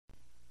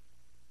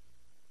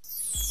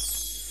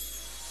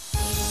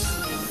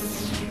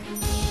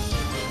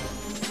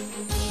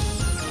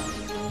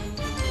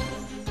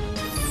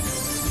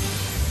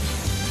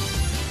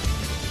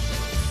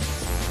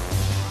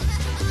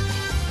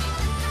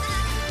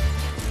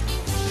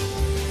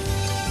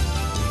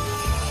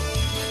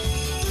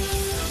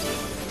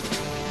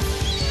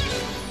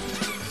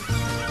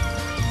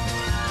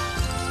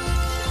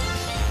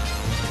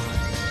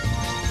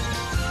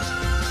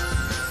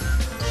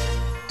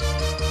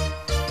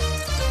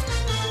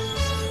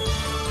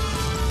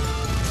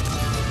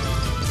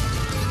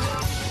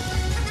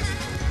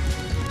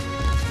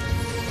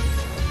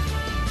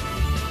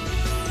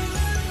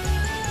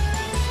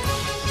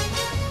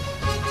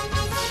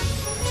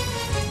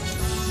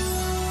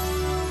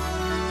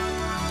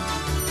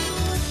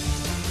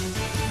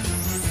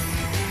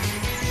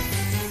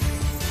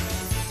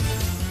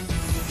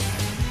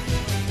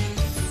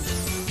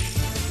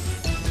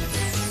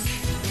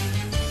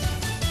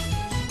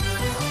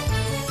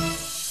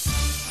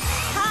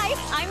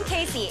I'm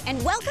Casey,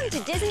 and welcome to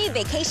Disney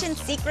Vacation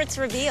Secrets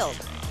Revealed.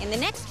 In the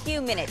next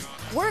few minutes,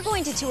 we're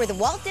going to tour the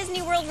Walt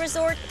Disney World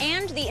Resort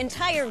and the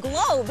entire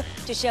globe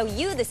to show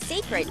you the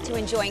secret to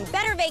enjoying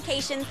better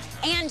vacations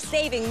and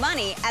saving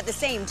money at the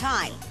same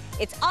time.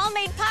 It's all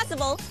made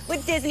possible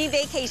with Disney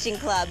Vacation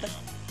Club.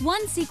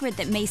 One secret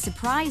that may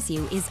surprise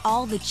you is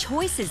all the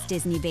choices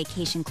Disney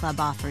Vacation Club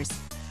offers.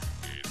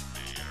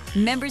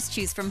 Members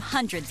choose from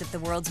hundreds of the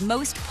world's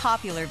most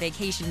popular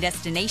vacation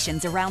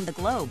destinations around the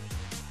globe.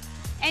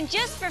 And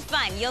just for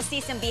fun, you'll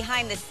see some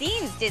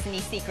behind-the-scenes Disney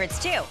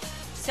secrets too.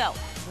 So,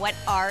 what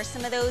are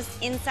some of those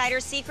insider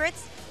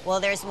secrets? Well,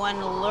 there's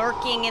one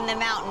lurking in the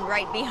mountain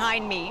right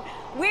behind me.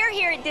 We're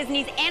here at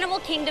Disney's Animal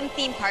Kingdom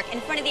theme park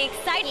in front of the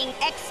exciting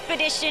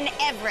Expedition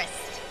Everest.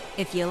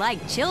 If you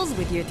like chills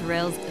with your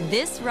thrills,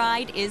 this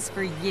ride is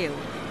for you.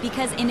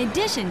 Because in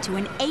addition to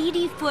an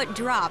 80-foot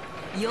drop,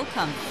 you'll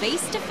come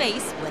face to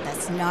face with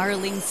a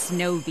snarling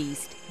snow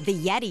beast, the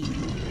Yeti.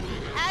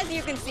 As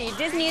you can see,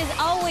 Disney is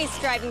always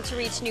striving to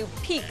reach new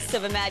peaks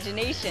of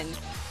imagination.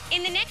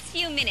 In the next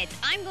few minutes,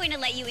 I'm going to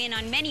let you in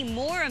on many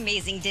more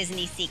amazing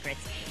Disney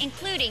secrets,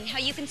 including how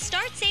you can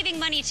start saving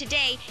money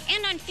today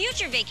and on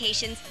future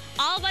vacations,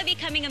 all by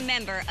becoming a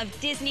member of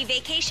Disney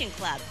Vacation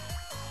Club.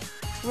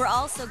 We're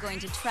also going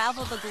to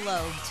travel the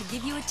globe to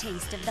give you a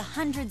taste of the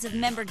hundreds of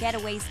member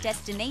getaways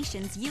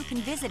destinations you can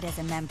visit as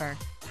a member.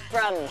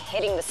 From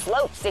hitting the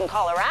slopes in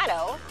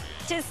Colorado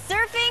to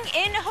surfing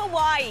in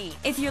Hawaii.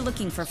 If you're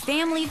looking for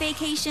family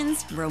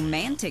vacations,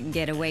 romantic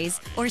getaways,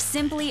 or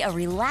simply a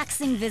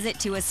relaxing visit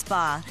to a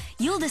spa,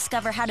 you'll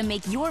discover how to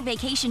make your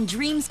vacation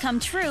dreams come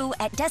true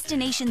at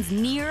destinations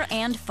near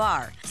and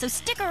far. So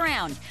stick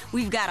around.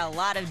 We've got a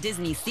lot of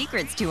Disney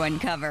secrets to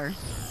uncover.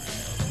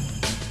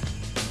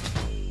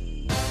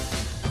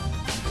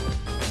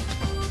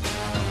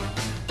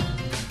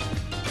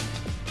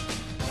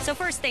 So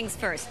first things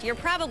first, you're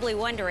probably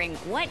wondering,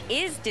 what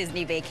is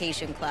Disney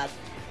Vacation Club?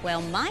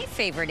 Well, my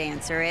favorite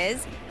answer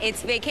is,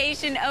 it's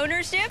vacation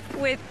ownership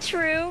with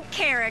true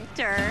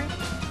character.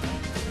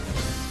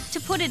 To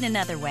put it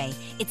another way,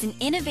 it's an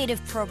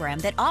innovative program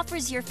that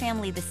offers your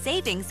family the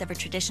savings of a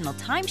traditional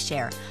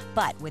timeshare,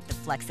 but with the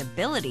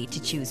flexibility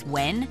to choose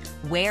when,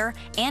 where,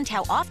 and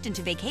how often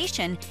to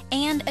vacation,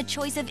 and a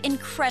choice of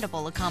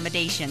incredible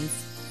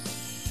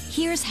accommodations.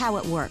 Here's how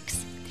it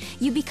works.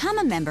 You become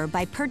a member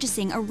by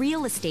purchasing a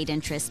real estate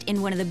interest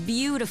in one of the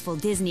beautiful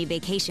Disney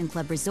Vacation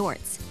Club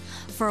resorts.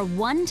 For a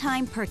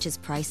one-time purchase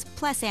price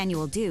plus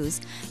annual dues,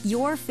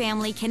 your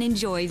family can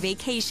enjoy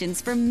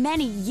vacations for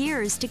many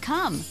years to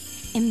come.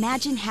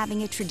 Imagine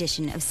having a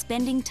tradition of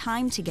spending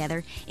time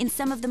together in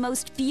some of the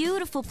most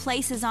beautiful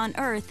places on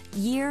Earth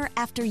year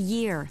after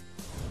year.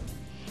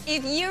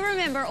 If you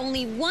remember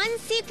only one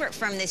secret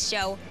from this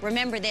show,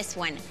 remember this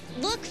one.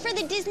 Look for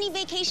the Disney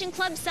Vacation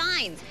Club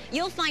signs.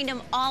 You'll find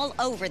them all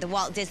over the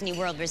Walt Disney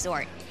World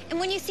Resort. And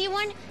when you see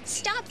one,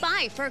 stop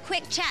by for a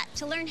quick chat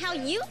to learn how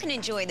you can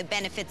enjoy the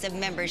benefits of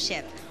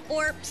membership.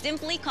 Or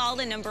simply call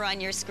the number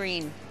on your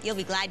screen. You'll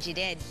be glad you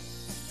did.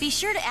 Be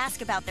sure to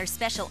ask about their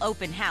special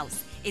open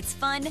house. It's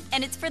fun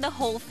and it's for the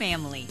whole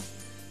family.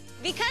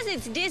 Because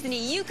it's Disney,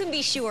 you can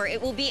be sure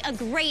it will be a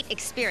great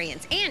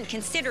experience and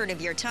considerate of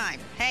your time.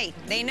 Hey,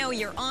 they know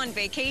you're on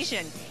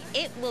vacation.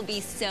 It will be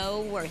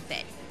so worth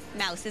it.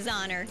 Mouse's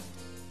honor.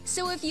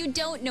 So if you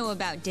don't know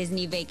about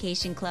Disney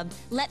Vacation Club,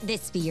 let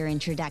this be your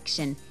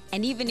introduction.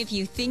 And even if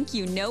you think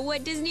you know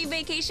what Disney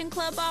Vacation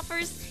Club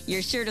offers,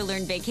 you're sure to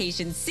learn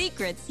vacation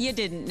secrets you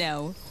didn't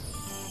know.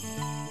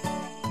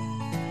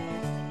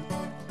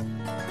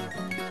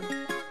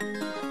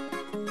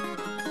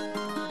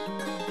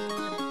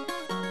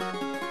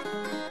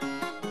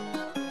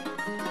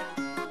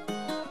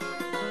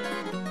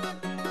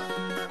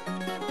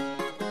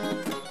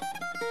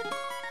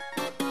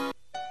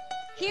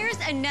 Here's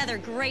another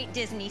great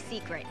Disney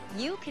secret.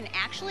 You can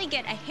actually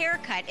get a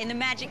haircut in the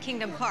Magic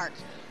Kingdom Park,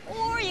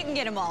 or you can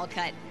get them all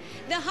cut.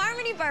 The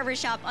Harmony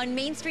Barbershop on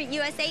Main Street,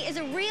 USA is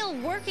a real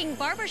working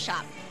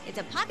barbershop. It's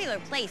a popular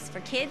place for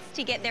kids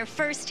to get their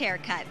first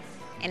haircuts.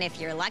 And if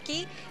you're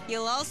lucky,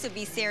 you'll also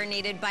be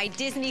serenaded by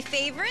Disney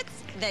favorites,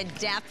 the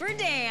Dapper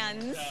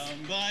Dans. Down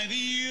by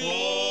the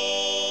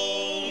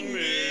old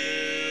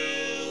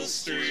Mill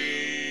Street,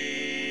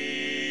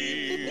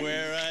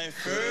 where I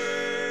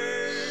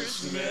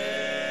first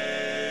met.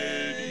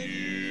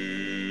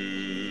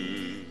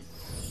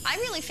 I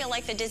really feel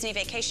like the Disney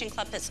Vacation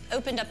Club has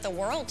opened up the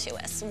world to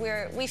us.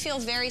 We feel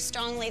very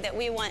strongly that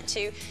we want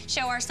to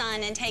show our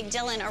son and take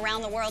Dylan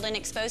around the world and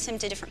expose him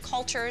to different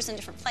cultures and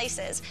different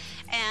places.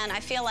 And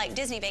I feel like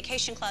Disney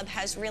Vacation Club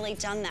has really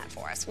done that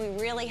for us. We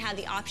really have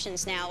the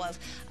options now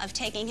of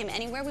taking him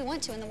anywhere we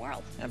want to in the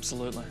world.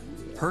 Absolutely.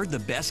 Heard the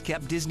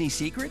best-kept Disney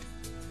secret?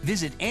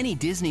 Visit any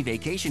Disney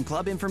Vacation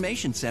Club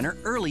information center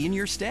early in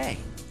your stay,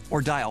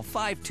 or dial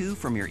 52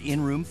 from your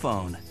in-room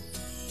phone.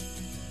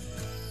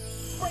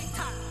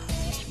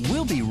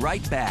 We'll be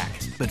right back,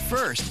 but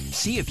first,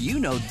 see if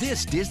you know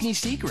this Disney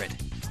secret.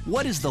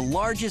 What is the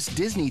largest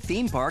Disney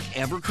theme park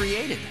ever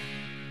created?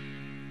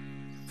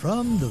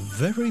 From the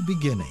very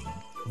beginning,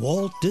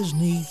 Walt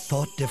Disney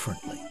thought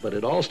differently. But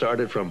it all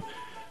started from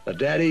a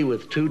daddy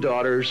with 2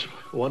 daughters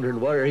wondering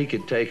where he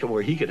could take them,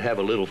 where he could have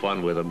a little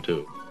fun with them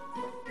too.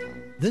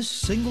 This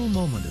single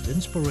moment of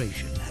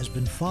inspiration has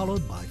been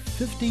followed by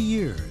 50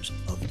 years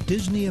of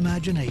Disney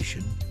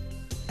imagination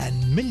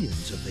and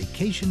millions of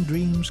vacation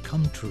dreams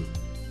come true.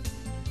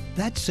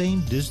 That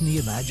same Disney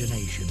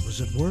imagination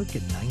was at work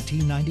in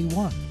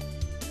 1991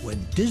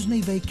 when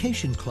Disney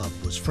Vacation Club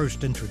was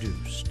first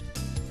introduced.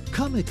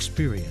 Come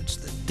experience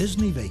the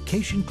Disney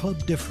Vacation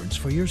Club difference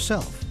for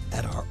yourself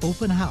at our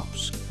open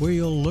house, where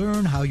you'll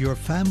learn how your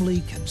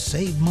family can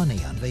save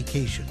money on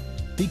vacation.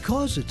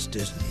 Because it's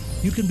Disney,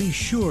 you can be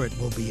sure it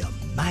will be a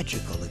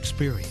magical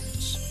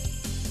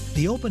experience.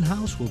 The open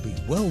house will be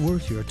well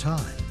worth your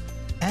time,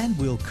 and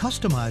we'll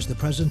customize the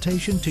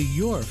presentation to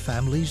your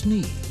family's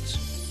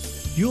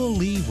needs. You'll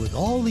leave with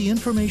all the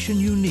information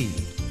you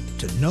need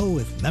to know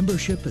if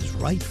membership is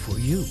right for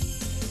you.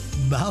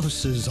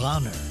 Mouse's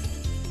honor.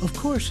 Of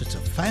course, it's a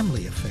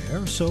family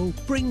affair, so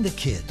bring the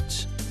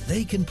kids.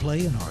 They can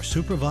play in our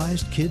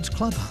supervised kids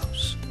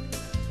clubhouse.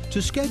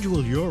 To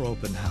schedule your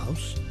open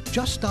house,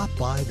 just stop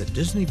by the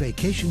Disney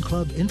Vacation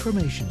Club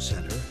Information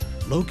Center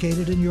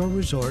located in your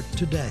resort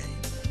today,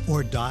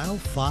 or dial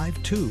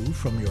 52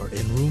 from your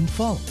in-room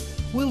phone.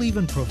 We'll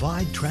even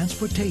provide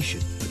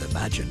transportation with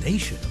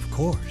imagination, of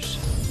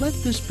course. Let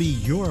this be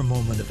your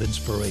moment of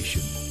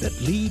inspiration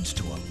that leads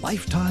to a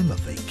lifetime of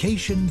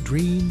vacation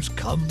dreams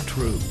come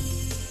true.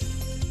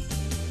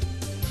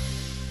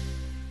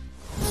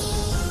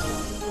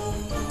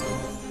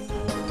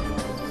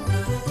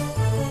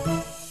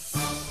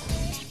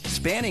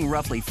 Spanning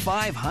roughly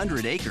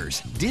 500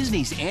 acres,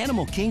 Disney's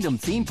Animal Kingdom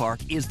theme park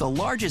is the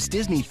largest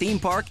Disney theme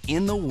park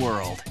in the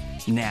world.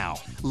 Now,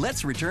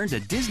 let's return to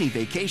Disney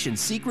Vacation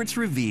Secrets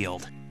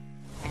Revealed.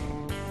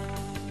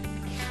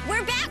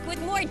 We're back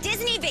with more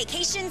Disney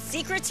Vacation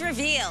Secrets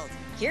Revealed.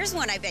 Here's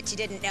one I bet you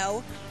didn't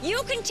know.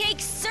 You can take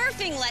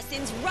surfing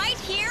lessons right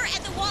here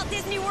at the Walt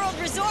Disney World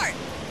Resort.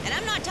 And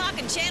I'm not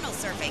talking channel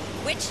surfing,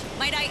 which,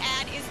 might I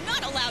add, is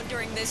not allowed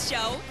during this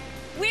show.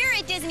 We're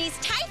at Disney's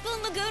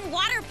Typhoon Lagoon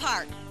Water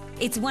Park.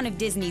 It's one of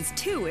Disney's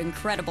 2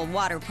 incredible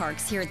water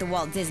parks here at the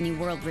Walt Disney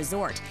World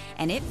Resort,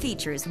 and it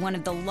features one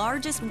of the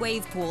largest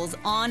wave pools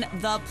on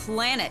the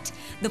planet.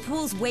 The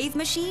pool's wave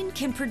machine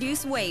can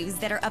produce waves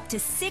that are up to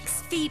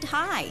 6 feet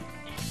high.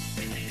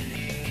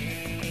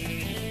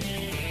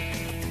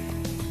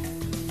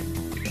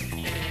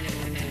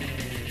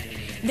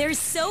 There's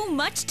so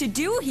much to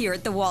do here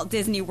at the Walt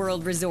Disney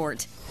World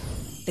Resort.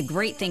 The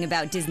great thing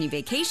about Disney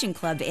Vacation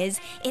Club is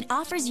it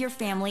offers your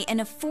family an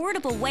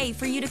affordable way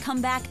for you to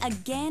come back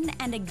again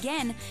and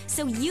again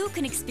so you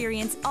can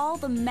experience all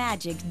the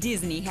magic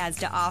Disney has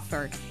to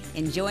offer,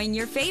 enjoying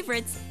your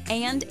favorites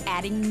and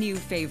adding new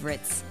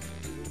favorites.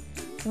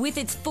 With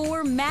its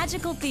 4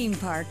 magical theme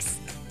parks,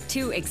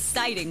 2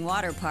 exciting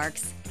water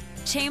parks,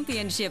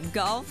 championship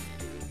golf,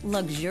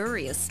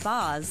 luxurious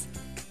spas,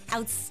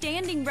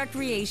 outstanding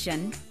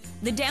recreation,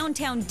 the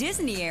downtown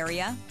Disney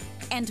area,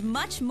 and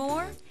much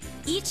more,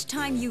 each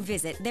time you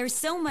visit, there's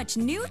so much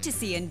new to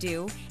see and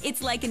do,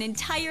 it's like an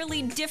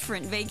entirely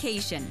different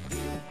vacation.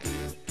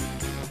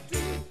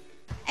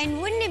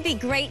 And wouldn't it be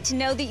great to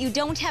know that you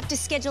don't have to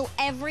schedule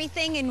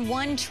everything in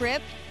one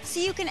trip so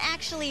you can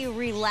actually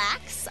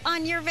relax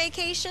on your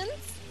vacations?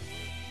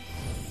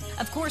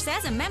 Of course,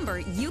 as a member,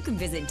 you can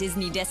visit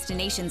Disney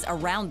destinations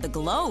around the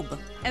globe.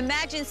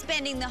 Imagine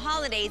spending the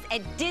holidays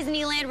at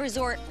Disneyland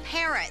Resort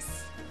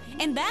Paris.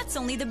 And that's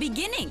only the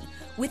beginning.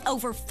 With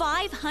over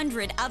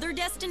 500 other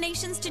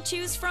destinations to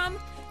choose from,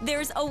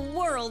 there's a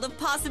world of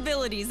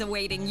possibilities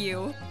awaiting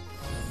you.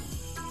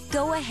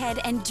 Go ahead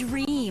and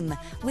dream.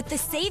 With the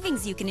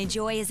savings you can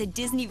enjoy as a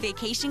Disney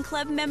Vacation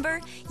Club member,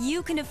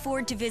 you can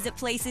afford to visit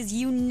places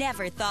you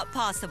never thought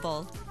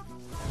possible.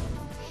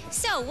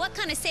 So, what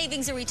kind of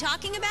savings are we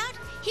talking about?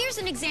 Here's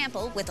an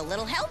example with a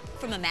little help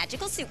from a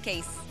magical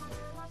suitcase.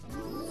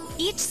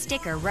 Each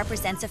sticker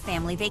represents a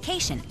family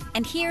vacation,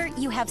 and here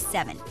you have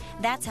 7.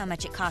 That's how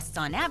much it costs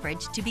on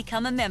average to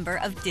become a member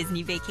of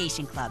Disney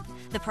Vacation Club,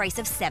 the price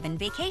of 7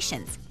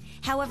 vacations.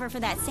 However, for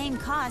that same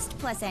cost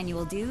plus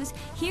annual dues,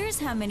 here's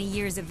how many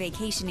years of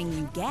vacationing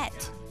you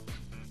get.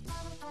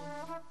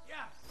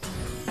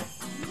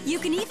 You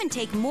can even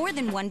take more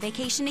than 1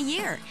 vacation a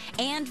year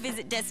and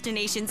visit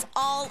destinations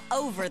all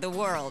over the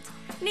world.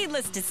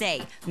 Needless to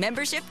say,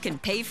 membership can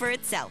pay for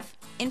itself.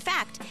 In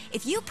fact,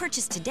 if you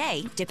purchase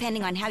today,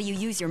 depending on how you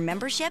use your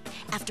membership,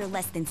 after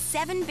less than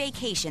 7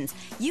 vacations,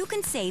 you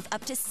can save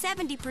up to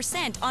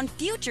 70% on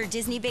future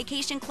Disney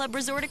Vacation Club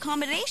resort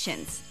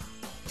accommodations.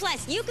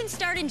 Plus, you can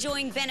start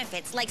enjoying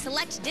benefits like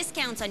select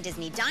discounts on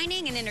Disney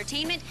dining and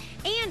entertainment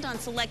and on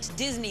select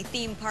Disney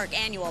theme park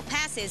annual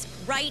passes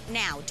right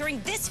now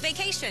during this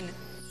vacation.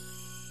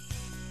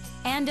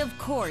 And of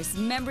course,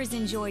 members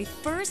enjoy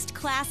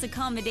first-class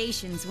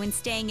accommodations when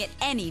staying at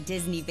any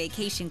Disney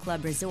Vacation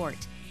Club resort.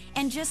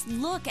 And just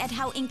look at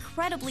how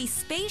incredibly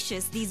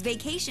spacious these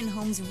vacation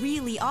homes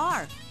really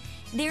are.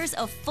 There's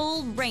a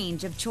full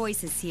range of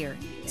choices here.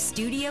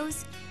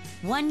 Studios,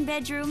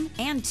 1-bedroom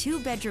and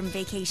 2-bedroom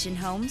vacation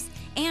homes,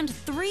 and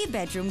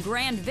 3-bedroom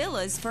grand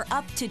villas for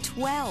up to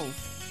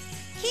 12.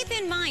 Keep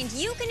in mind,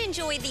 you can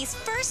enjoy these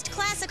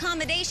first-class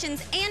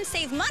accommodations and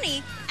save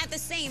money at the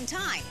same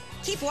time.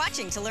 Keep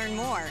watching to learn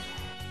more.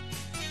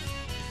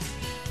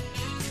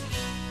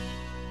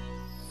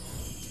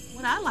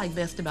 What I like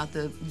best about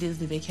the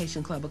Disney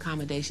Vacation Club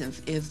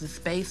accommodations is the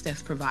space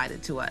that's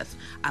provided to us.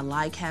 I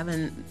like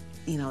having,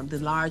 you know, the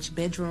large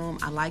bedroom.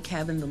 I like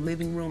having the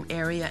living room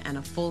area and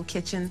a full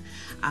kitchen.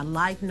 I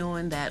like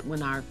knowing that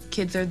when our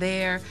kids are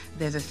there,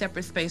 there's a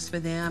separate space for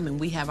them and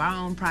we have our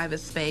own private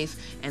space,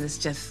 and it's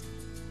just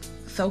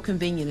so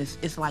convenient.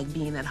 It's like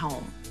being at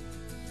home.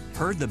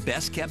 Heard the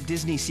best-kept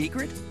Disney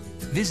secret?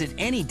 Visit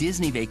any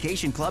Disney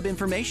Vacation Club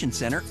Information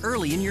Center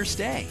early in your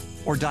stay,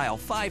 or dial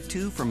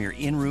 52 from your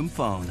in-room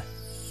phone.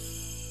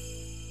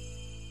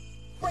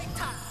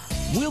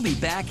 We'll be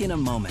back in a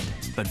moment,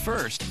 but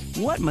first,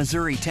 what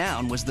Missouri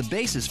town was the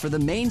basis for the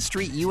Main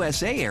Street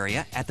USA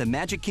area at the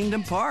Magic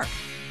Kingdom Park?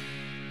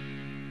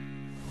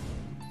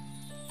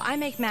 I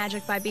make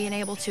magic by being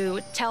able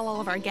to tell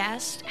all of our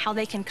guests how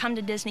they can come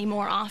to Disney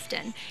more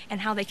often and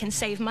how they can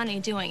save money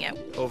doing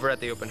it. Over at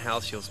the open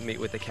house, you'll meet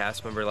with a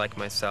cast member like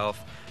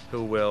myself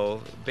who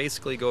will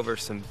basically go over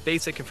some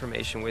basic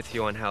information with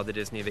you on how the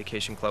Disney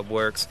Vacation Club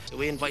works.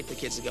 We invite the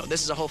kids to go.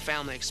 This is a whole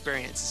family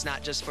experience. It's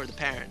not just for the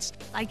parents.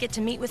 I get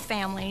to meet with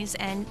families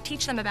and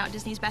teach them about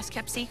Disney's best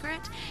kept secret.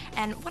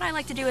 And what I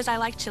like to do is I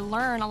like to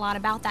learn a lot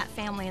about that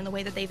family and the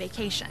way that they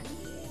vacation.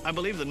 I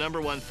believe the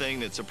 #1 thing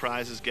that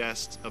surprises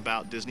guests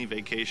about Disney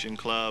Vacation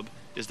Club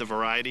is the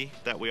variety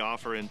that we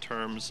offer in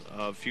terms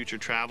of future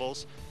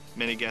travels.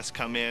 Many guests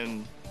come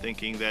in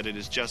thinking that it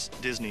is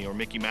just Disney or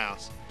Mickey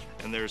Mouse,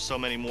 and there's so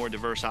many more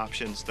diverse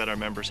options that our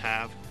members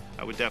have.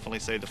 I would definitely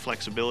say the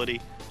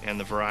flexibility and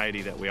the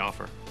variety that we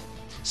offer.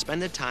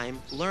 Spend the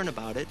time, learn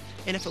about it,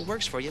 and if it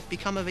works for you,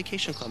 become a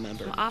Vacation Club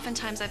member.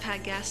 Oftentimes I've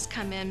had guests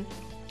come in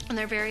on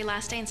their very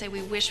last day and say,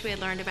 we wish we had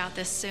learned about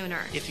this sooner.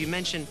 If you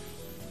mention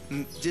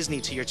Disney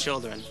to your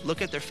children,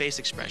 look at their face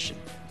expression.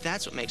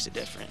 That's what makes it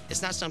different.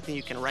 It's not something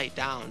you can write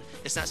down.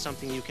 It's not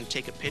something you can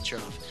take a picture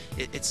of.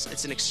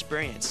 It's an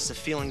experience. It's a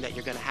feeling that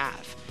you're going to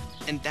have.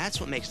 And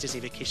that's what makes Disney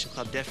Vacation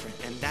Club different.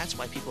 And that's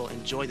why people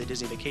enjoy the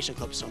Disney Vacation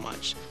Club so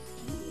much.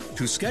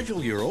 To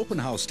schedule your open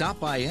house, stop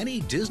by any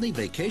Disney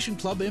Vacation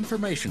Club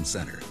Information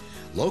Center,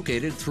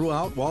 located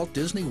throughout Walt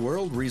Disney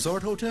World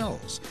Resort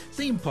hotels,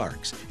 theme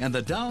parks, and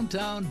the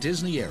downtown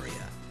Disney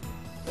area.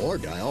 Or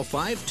dial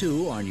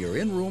 52 on your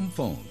in-room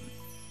phone.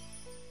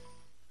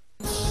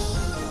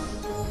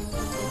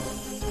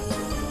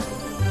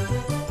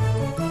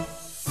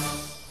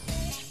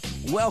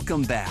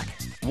 Welcome back.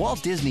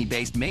 Walt Disney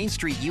based Main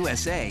Street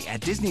USA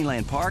at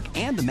Disneyland Park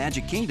and the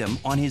Magic Kingdom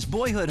on his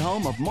boyhood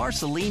home of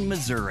Marceline,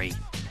 Missouri.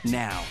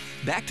 Now,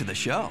 back to the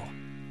show.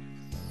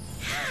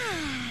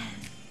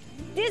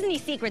 Disney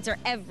secrets are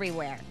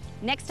everywhere.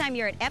 Next time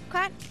you're at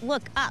Epcot,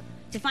 look up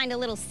to find a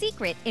little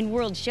secret in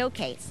World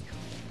Showcase.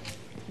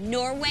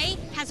 Norway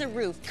has a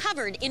roof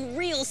covered in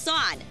real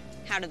sod.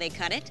 How do they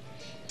cut it?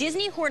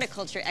 Disney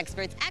horticulture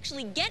experts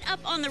actually get up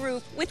on the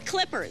roof with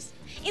clippers.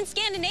 In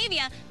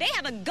Scandinavia, they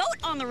have a goat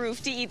on the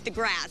roof to eat the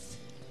grass.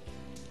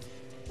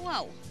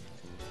 Whoa,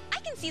 I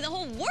can see the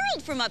whole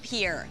world from up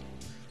here.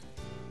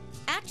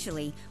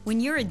 Actually, when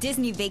you're a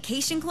Disney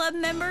Vacation Club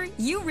member,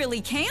 you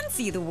really can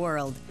see the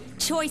world.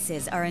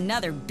 Choices are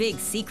another big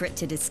secret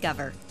to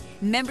discover.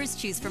 Members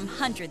choose from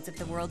hundreds of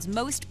the world's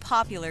most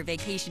popular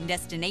vacation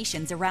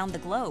destinations around the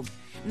globe.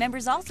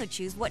 Members also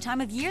choose what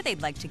time of year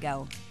they'd like to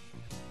go.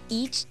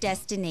 Each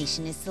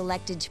destination is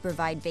selected to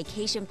provide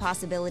vacation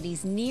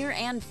possibilities near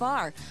and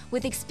far,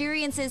 with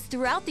experiences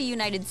throughout the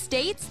United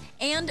States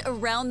and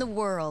around the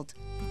world.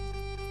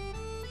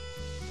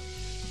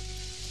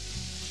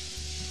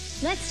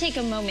 Let's take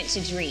a moment to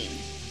dream.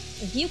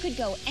 If you could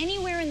go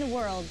anywhere in the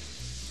world,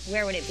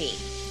 where would it be?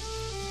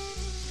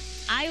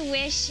 I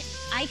wish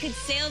I could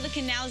sail the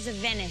canals of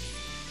Venice.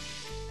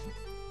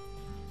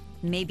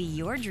 Maybe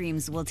your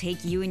dreams will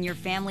take you and your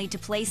family to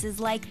places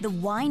like the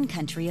wine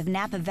country of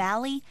Napa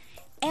Valley,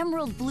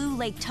 emerald blue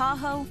Lake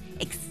Tahoe,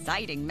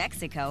 exciting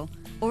Mexico,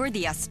 or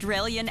the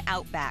Australian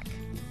outback.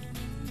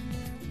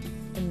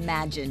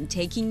 Imagine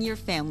taking your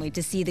family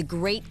to see the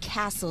great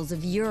castles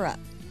of Europe.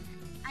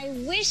 I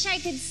wish I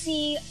could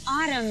see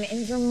autumn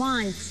in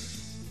Vermont.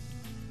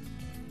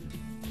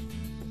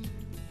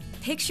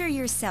 Picture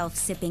yourself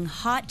sipping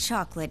hot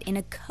chocolate in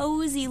a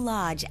cozy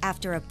lodge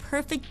after a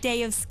perfect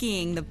day of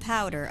skiing the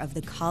powder of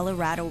the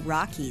Colorado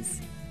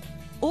Rockies.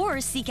 Or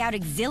seek out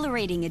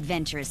exhilarating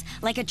adventures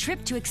like a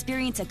trip to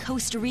experience a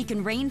Costa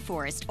Rican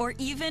rainforest or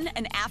even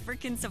an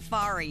African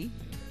safari.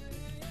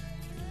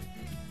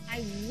 I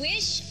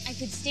wish I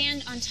could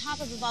stand on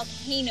top of a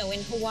volcano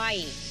in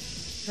Hawaii,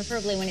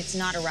 preferably when it's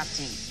not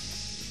erupting.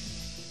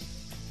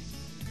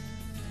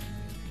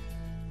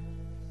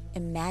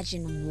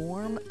 Imagine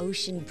warm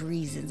ocean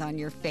breezes on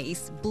your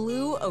face,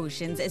 blue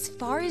oceans as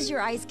far as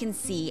your eyes can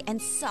see,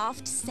 and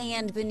soft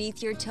sand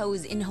beneath your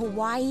toes in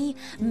Hawaii,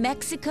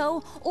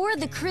 Mexico, or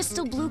the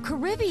crystal blue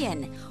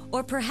Caribbean.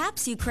 Or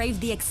perhaps you crave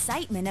the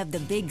excitement of the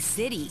big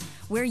city,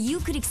 where you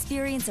could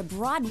experience a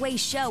Broadway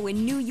show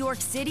in New York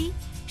City,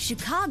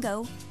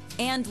 Chicago,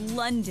 and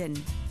London.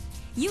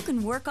 You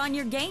can work on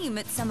your game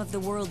at some of the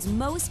world's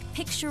most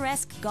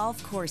picturesque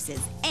golf courses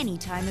any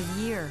time of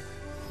year.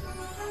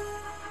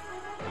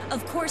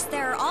 Of course,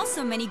 there are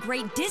also many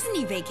great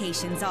Disney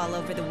vacations all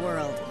over the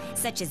world,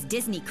 such as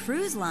Disney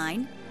Cruise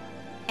Line,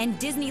 and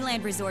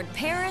Disneyland Resort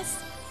Paris,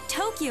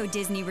 Tokyo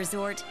Disney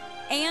Resort,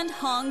 and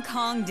Hong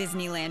Kong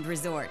Disneyland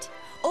Resort.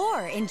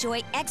 Or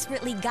enjoy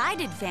expertly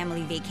guided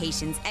family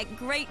vacations at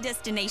great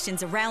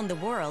destinations around the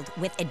world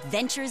with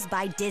Adventures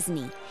by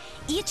Disney.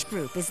 Each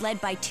group is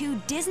led by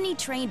 2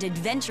 Disney-trained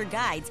adventure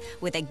guides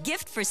with a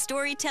gift for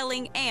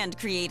storytelling and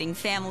creating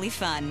family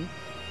fun.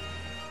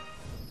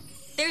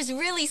 There's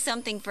really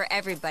something for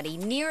everybody,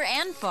 near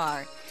and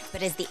far.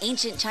 But as the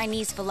ancient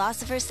Chinese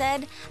philosopher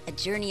said, a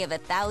journey of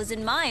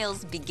 1,000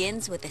 miles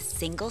begins with a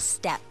single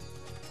step.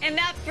 And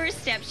that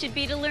first step should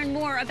be to learn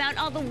more about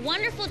all the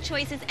wonderful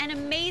choices and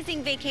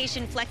amazing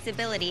vacation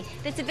flexibility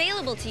that's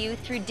available to you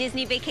through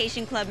Disney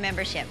Vacation Club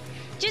membership.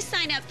 Just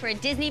sign up for a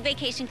Disney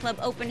Vacation Club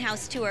open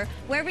house tour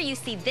wherever you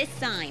see this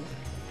sign.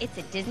 It's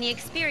a Disney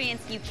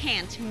experience you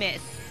can't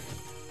miss.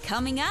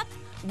 Coming up,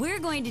 we're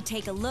going to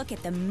take a look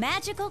at the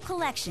magical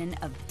collection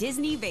of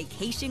Disney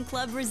Vacation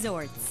Club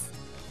resorts.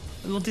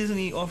 Well,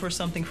 Disney offers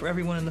something for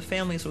everyone in the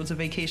family, so it's a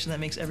vacation that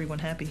makes everyone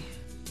happy.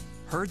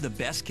 Heard the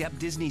best-kept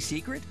Disney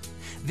secret?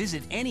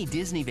 Visit any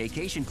Disney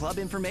Vacation Club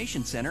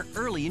information center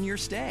early in your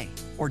stay,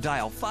 or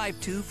dial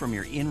 52 from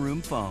your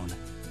in-room phone.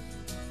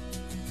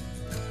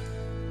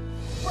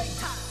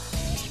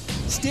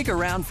 Stick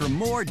around for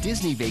more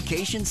Disney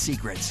Vacation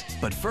secrets.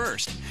 But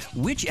first,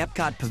 which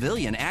Epcot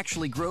pavilion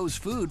actually grows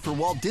food for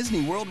Walt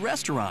Disney World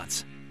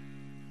restaurants?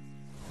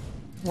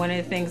 One of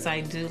the things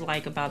I do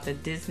like about the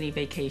Disney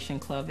Vacation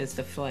Club is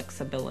the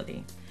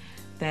flexibility,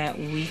 that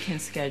we can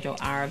schedule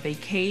our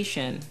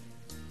vacation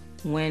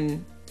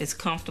when it's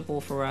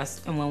comfortable for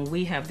us and when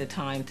we have the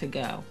time to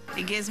go.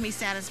 It gives me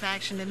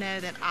satisfaction to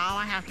know that all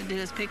I have to do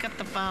is pick up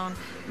the phone,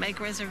 make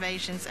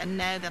reservations, and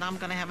know that I'm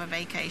going to have a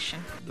vacation.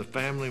 The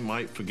family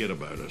might forget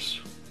about us,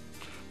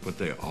 but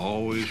they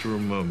always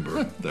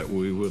remember that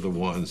we were the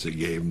ones that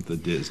gave them the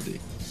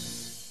Disney.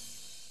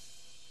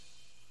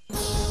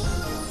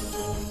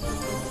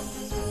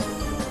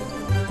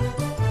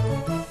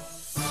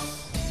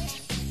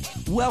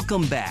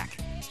 Welcome back.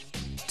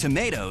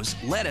 Tomatoes,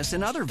 lettuce,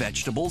 and other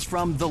vegetables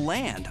from the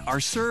land are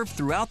served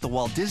throughout the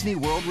Walt Disney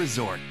World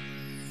Resort.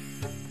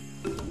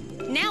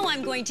 Now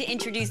I'm going to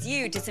introduce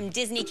you to some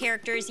Disney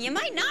characters you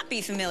might not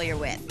be familiar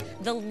with.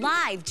 The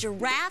live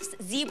giraffes,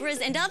 zebras,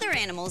 and other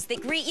animals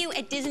that greet you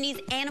at Disney's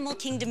Animal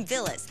Kingdom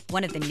Villas,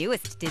 One of the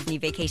newest Disney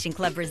Vacation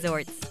Club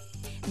resorts.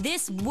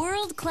 This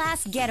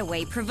world-class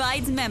getaway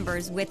provides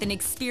members with an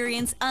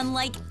experience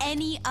unlike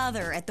any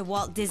other at the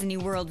Walt Disney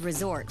World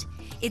Resort.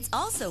 It's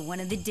also one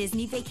of the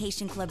Disney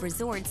Vacation Club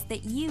resorts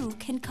that you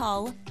can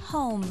call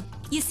home.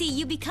 You see,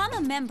 you become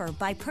a member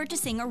by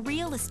purchasing a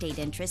real estate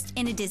interest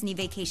in a Disney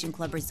Vacation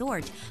Club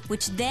resort,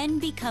 which then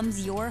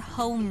becomes your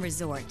home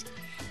resort.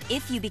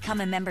 If you become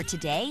a member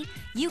today,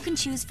 you can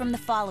choose from the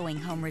following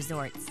home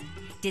resorts: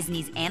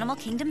 Disney's Animal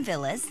Kingdom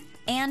Villas,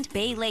 and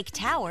Bay Lake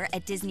Tower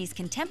at Disney's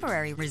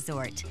Contemporary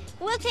Resort.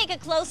 We'll take a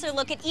closer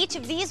look at each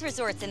of these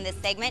resorts in this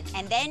segment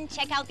and then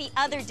check out the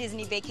other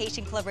Disney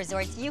Vacation Club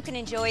resorts you can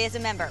enjoy as a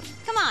member.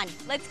 Come on,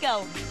 let's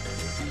go.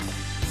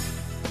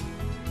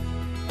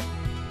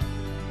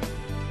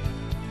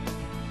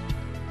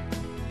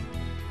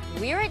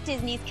 We're at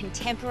Disney's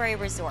Contemporary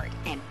Resort,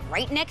 and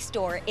right next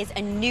door is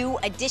a new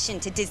addition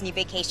to Disney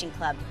Vacation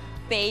Club,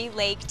 Bay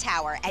Lake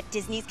Tower at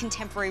Disney's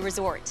Contemporary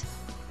Resort.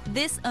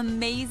 This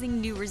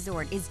amazing new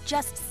resort is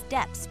just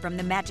steps from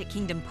the Magic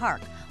Kingdom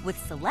Park, with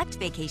select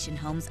vacation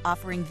homes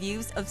offering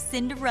views of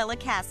Cinderella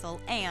Castle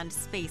and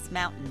Space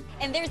Mountain.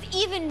 And there's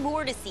even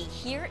more to see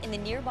here in the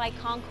nearby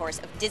concourse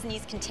of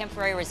Disney's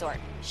Contemporary Resort.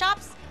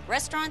 Shops,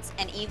 restaurants,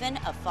 and even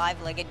a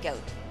 5-legged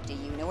goat. Do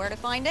you know where to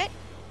find it?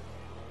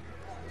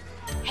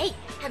 Hey,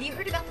 have you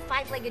heard about the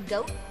 5-legged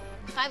goat?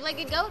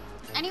 5-legged goat?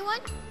 Anyone?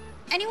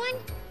 Anyone?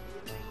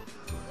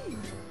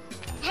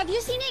 Have you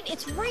seen it?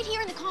 It's right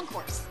here in the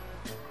concourse.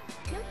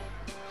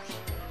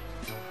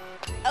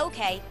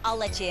 Okay, I'll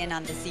let you in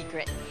on the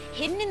secret.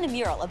 Hidden in the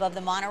mural above the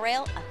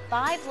monorail, a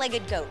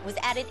 5-legged goat was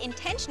added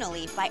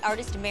intentionally by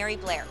artist Mary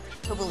Blair,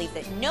 who believed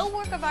that no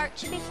work of art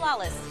should be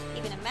flawless,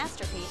 even a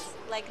masterpiece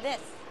like this.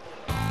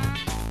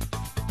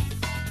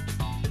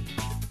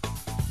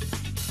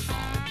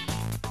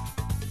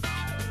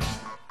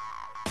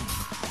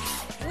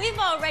 We've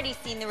already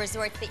seen the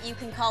resorts that you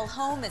can call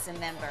home as a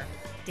member: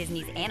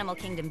 Disney's Animal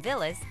Kingdom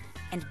Villas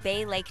and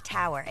Bay Lake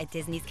Tower at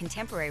Disney's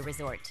Contemporary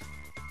Resort.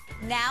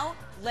 Now,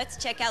 let's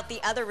check out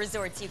the other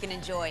resorts you can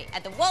enjoy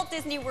at the Walt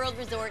Disney World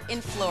Resort in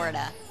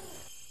Florida.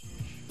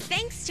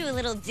 Thanks to a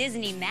little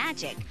Disney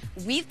magic,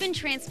 we've been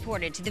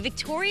transported to the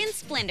Victorian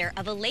splendor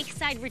of a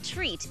lakeside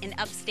retreat in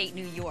upstate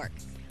New York.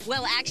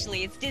 Well,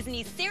 actually, it's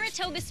Disney's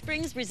Saratoga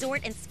Springs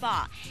Resort and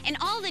Spa, and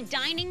all the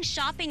dining,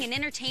 shopping, and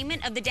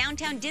entertainment of the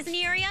downtown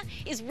Disney area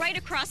is right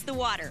across the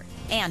water.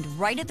 And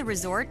right at the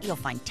resort, you'll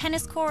find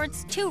tennis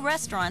courts, 2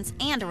 restaurants,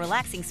 and a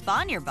relaxing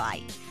spa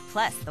nearby.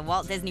 Plus, the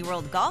Walt Disney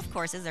World golf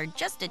courses are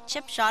just a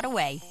chip shot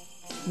away.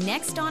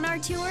 Next on our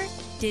tour,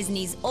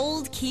 Disney's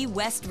Old Key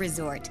West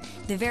Resort,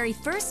 the very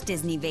first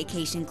Disney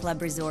Vacation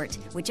Club resort,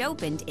 which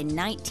opened in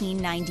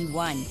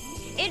 1991.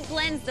 It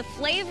blends the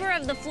flavor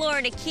of the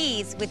Florida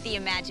Keys with the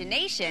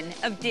imagination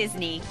of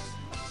Disney.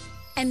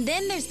 And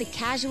then there's the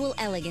casual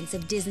elegance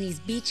of Disney's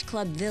Beach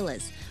Club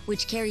Villas,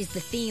 which carries the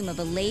theme of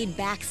a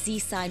laid-back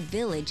seaside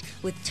village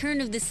with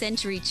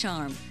turn-of-the-century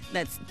charm.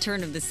 That's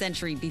turn of the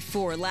century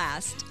before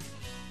last.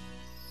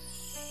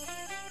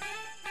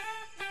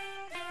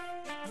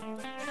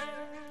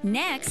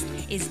 Next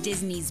is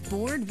Disney's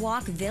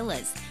Boardwalk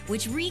Villas,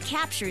 which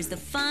recaptures the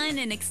fun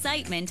and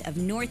excitement of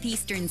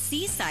northeastern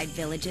seaside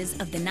villages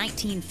of the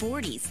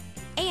 1940s.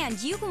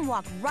 And you can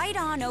walk right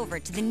on over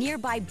to the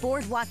nearby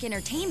Boardwalk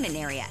Entertainment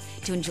area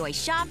to enjoy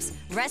shops,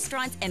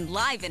 restaurants, and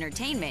live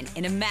entertainment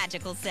in a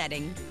magical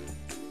setting.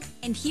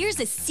 And here's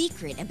a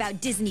secret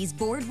about Disney's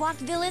Boardwalk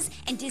Villas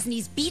and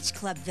Disney's Beach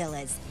Club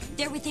Villas.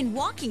 They're within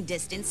walking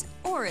distance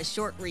or a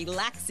short,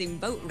 relaxing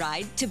boat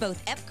ride to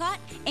both Epcot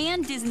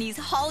and Disney's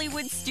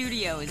Hollywood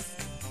Studios.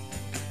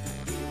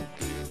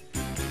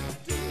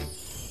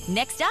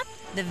 Next up,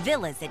 the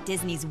villas at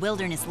Disney's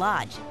Wilderness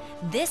Lodge.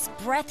 This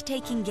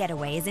breathtaking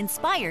getaway is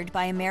inspired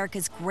by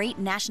America's great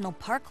national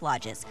park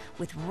lodges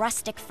with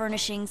rustic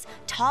furnishings,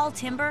 tall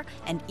timber,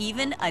 and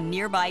even a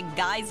nearby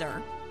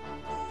geyser.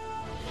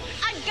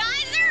 A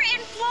geyser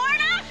in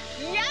Florida?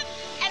 Yep,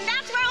 and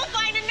that's where we'll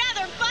find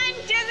another fun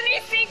Disney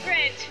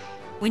secret.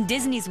 When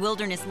Disney's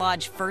Wilderness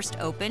Lodge first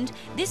opened,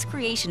 this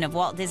creation of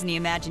Walt Disney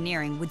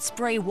Imagineering would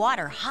spray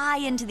water high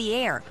into the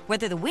air,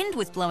 whether the wind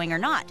was blowing or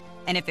not.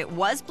 And if it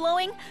was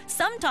blowing,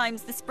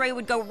 sometimes the spray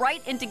would go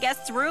right into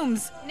guests'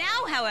 rooms.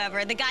 Now,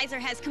 however, the geyser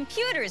has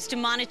computers to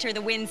monitor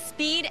the wind's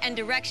speed and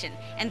direction,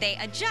 and they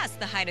adjust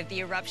the height of the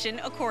eruption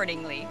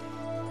accordingly.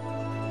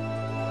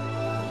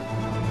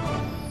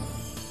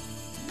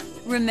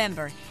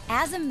 Remember,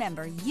 as a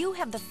member, you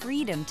have the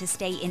freedom to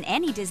stay in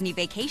any Disney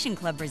Vacation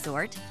Club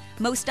resort,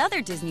 most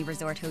other Disney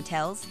resort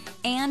hotels,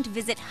 and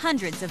visit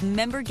hundreds of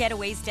member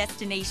getaways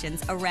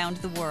destinations around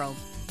the world.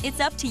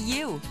 It's up to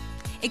you.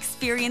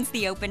 Experience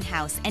the open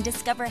house and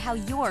discover how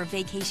your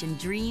vacation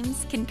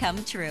dreams can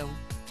come true.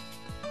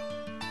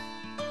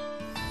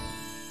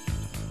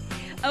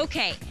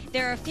 Okay,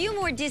 there are a few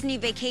more Disney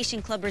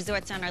Vacation Club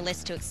resorts on our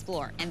list to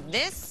explore, and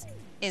this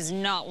is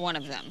not one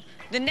of them.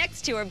 The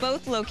next two are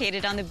both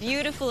located on the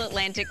beautiful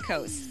Atlantic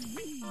coast.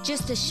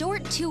 Just a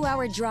short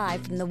 2-hour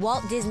drive from the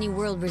Walt Disney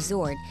World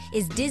Resort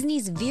is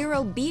Disney's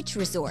Vero Beach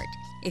Resort.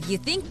 If you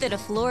think that a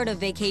Florida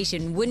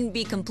vacation wouldn't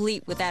be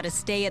complete without a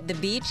stay at the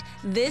beach,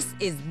 this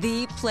is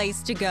the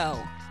place to go.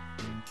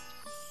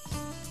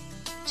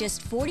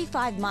 Just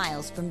 45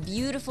 miles from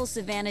beautiful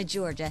Savannah,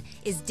 Georgia,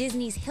 is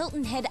Disney's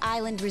Hilton Head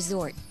Island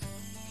Resort.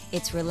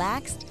 It's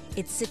relaxed,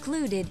 it's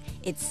secluded,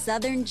 it's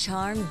Southern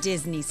charm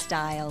Disney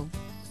style.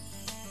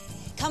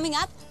 Coming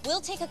up,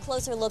 we'll take a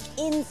closer look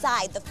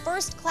inside the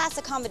first-class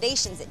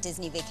accommodations at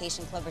Disney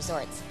Vacation Club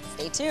resorts.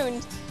 Stay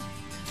tuned.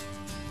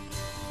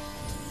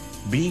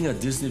 Being a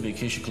Disney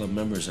Vacation Club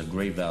member is a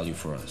great value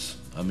for us.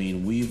 I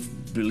mean,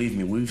 believe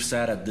me, we've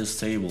sat at this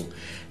table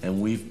and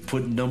we've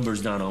put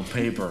numbers down on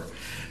paper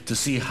to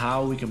see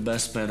how we can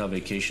best spend our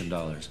vacation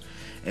dollars.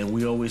 And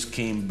we always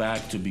came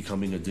back to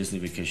becoming a Disney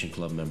Vacation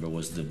Club member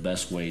was the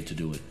best way to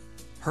do it.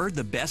 Heard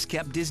the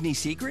best-kept Disney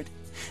secret?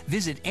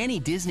 Visit any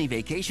Disney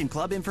Vacation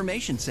Club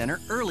Information Center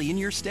early in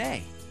your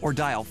stay, or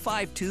dial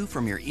 52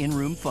 from your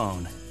in-room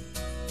phone.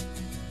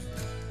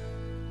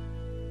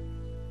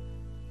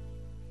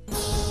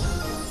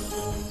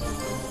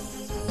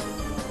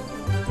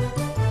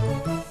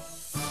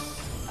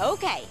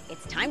 Okay,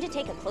 it's time to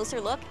take a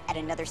closer look at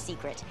another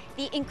secret,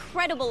 the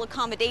incredible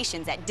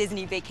accommodations at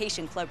Disney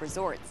Vacation Club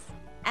resorts.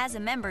 As a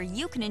member,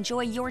 you can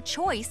enjoy your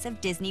choice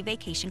of Disney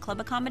Vacation Club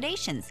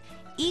accommodations,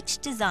 each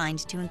designed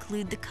to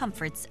include the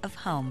comforts of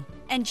home.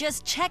 And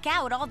just check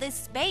out all this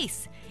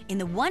space. In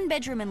the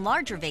 1-bedroom and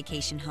larger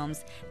vacation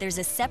homes, there's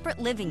a separate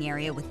living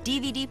area with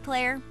DVD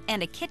player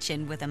and a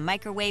kitchen with a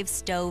microwave,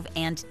 stove,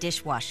 and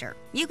dishwasher.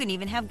 You can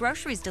even have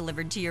groceries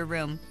delivered to your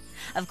room.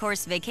 Of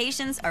course,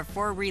 vacations are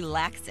for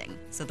relaxing,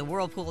 so the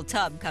Whirlpool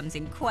tub comes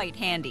in quite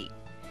handy.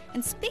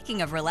 And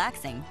speaking of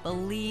relaxing,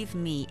 believe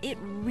me, it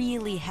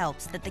really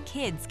helps that the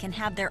kids can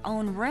have their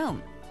own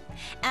room.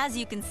 As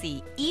you can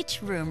see,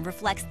 each room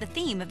reflects the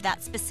theme of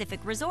that specific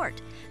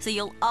resort, so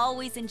you'll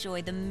always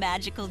enjoy the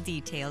magical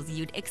details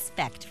you'd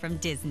expect from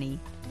Disney.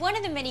 One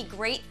of the many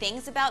great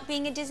things about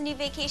being a Disney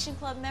Vacation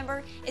Club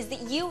member is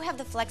that you have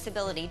the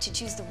flexibility to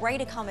choose the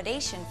right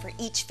accommodation for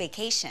each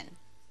vacation.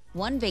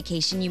 One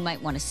vacation you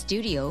might want a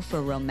studio for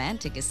a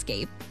romantic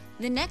escape.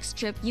 The next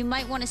trip, you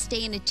might want to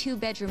stay in a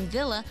 2-bedroom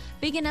villa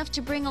big enough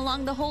to bring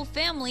along the whole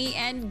family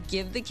and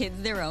give the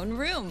kids their own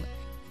room.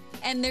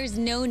 And there's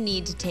no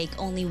need to take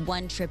only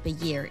 1 trip a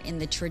year in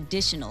the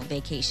traditional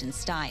vacation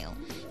style.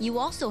 You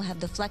also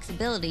have the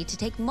flexibility to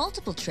take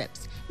multiple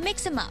trips,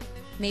 mix them up,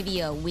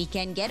 maybe a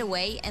weekend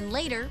getaway and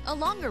later a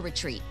longer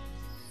retreat.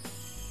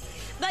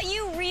 But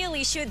you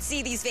really should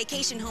see these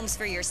vacation homes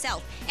for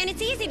yourself, and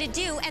it's easy to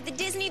do at the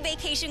Disney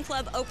Vacation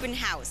Club Open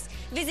House.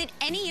 Visit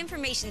any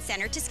information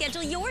center to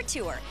schedule your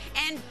tour,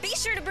 and be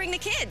sure to bring the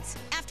kids.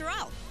 After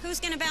all, who's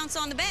gonna bounce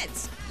on the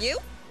beds? You?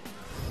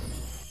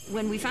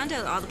 When we found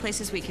out all the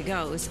places we could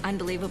go, it was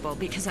unbelievable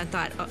because I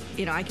thought,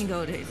 you know, I can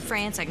go to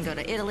France, I can go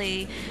to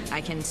Italy,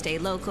 I can stay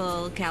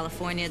local,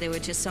 California. There were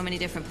just so many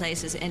different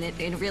places, and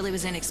it really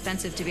was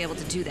inexpensive to be able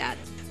to do that.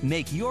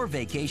 Make your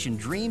vacation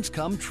dreams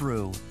come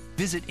true.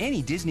 Visit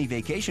any Disney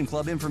Vacation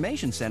Club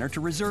Information Center to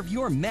reserve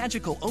your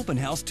magical open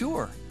house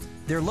tour.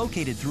 They're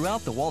located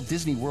throughout the Walt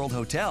Disney World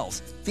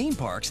hotels, theme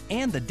parks,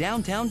 and the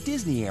downtown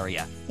Disney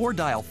area, or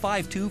dial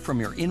 52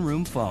 from your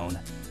in-room phone.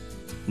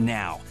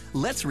 Now,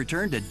 let's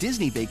return to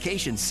Disney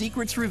Vacation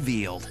Secrets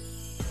Revealed.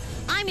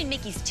 I'm in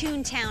Mickey's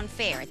Toontown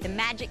Fair at the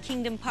Magic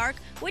Kingdom Park,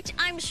 which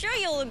I'm sure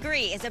you'll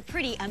agree is a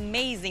pretty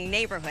amazing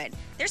neighborhood.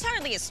 There's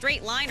hardly a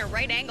straight line or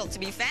right angle to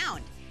be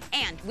found.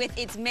 And with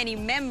its many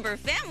member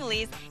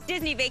families,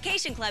 Disney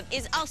Vacation Club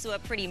is also a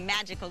pretty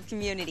magical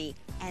community.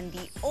 And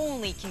the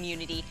only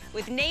community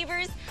with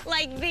neighbors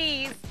like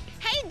these.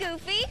 Hey,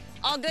 Goofy,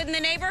 all good in the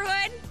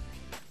neighborhood?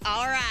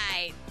 All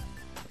right.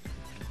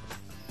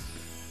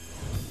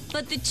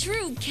 But the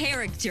true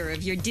character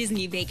of your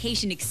Disney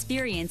vacation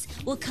experience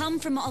will come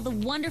from all the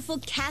wonderful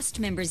cast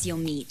members you'll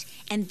meet.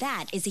 And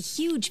that is a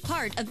huge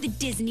part of the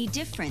Disney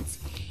difference.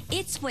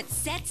 It's what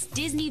sets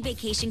Disney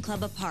Vacation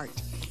Club apart.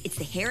 It's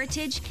the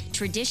heritage,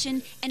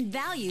 tradition, and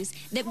values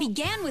that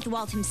began with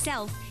Walt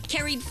himself,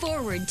 carried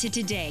forward to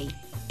today.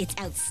 It's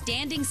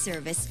outstanding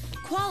service,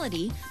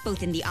 quality,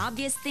 both in the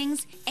obvious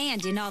things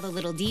and in all the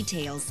little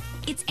details.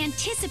 It's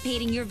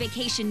anticipating your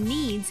vacation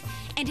needs,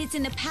 and it's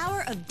in the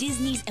power of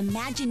Disney's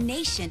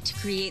imagination to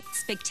create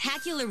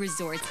spectacular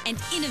resorts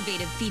and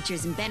innovative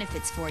features and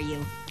benefits for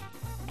you.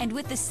 And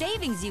with the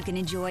savings you can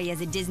enjoy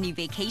as a Disney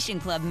Vacation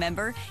Club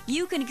member,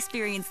 you can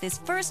experience this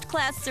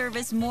first-class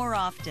service more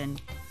often.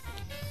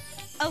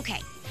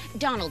 Okay,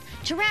 Donald,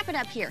 to wrap it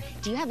up here,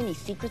 do you have any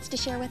secrets to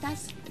share with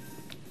us?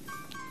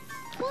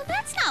 Well,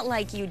 that's not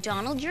like you,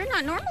 Donald. You're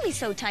not normally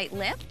so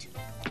tight-lipped.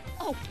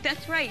 Oh,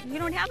 that's right. You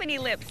don't have any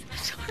lips.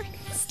 Sorry.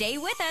 Stay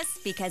with us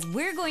because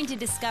we're going to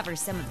discover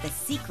some of the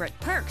secret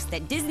perks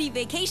that Disney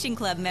Vacation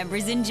Club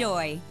members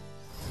enjoy.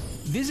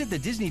 Visit the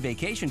Disney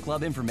Vacation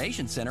Club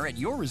Information Center at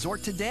your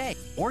resort today,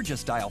 or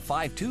just dial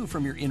 52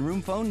 from your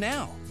in-room phone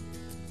now.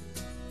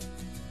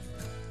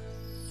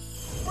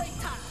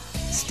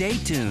 Stay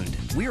tuned.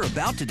 We're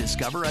about to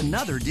discover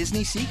another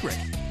Disney secret.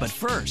 But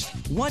first,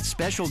 what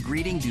special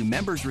greeting do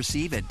members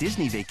receive at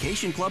Disney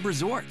Vacation Club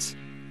resorts?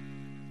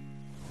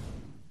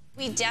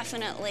 We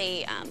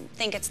definitely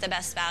think it's the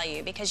best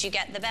value because you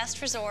get the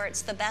best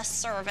resorts, the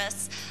best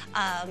service,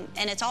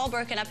 and it's all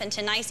broken up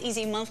into nice,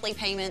 easy monthly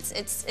payments.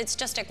 It's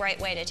just a great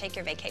way to take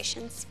your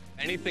vacations.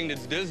 Anything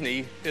that's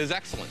Disney is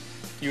excellent.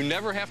 You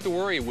never have to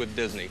worry with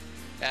Disney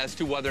as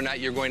to whether or not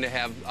you're going to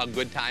have a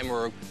good time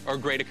or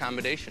great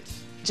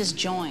accommodations. Just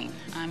join.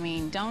 I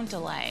mean, don't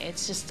delay.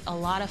 It's just a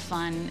lot of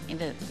fun.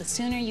 The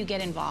sooner you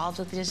get involved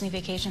with the Disney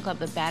Vacation Club,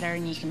 the better,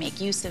 and you can make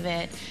use of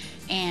it.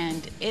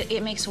 And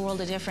it makes a world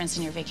of difference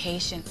in your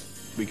vacation.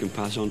 We can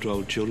pass on to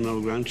our children,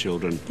 our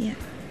grandchildren. Yeah.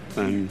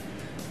 And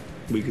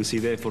we can see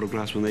their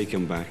photographs when they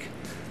come back.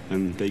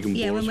 And they can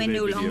when we're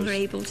no videos. longer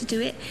able to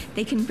do it,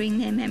 they can bring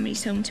their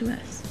memories home to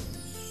us.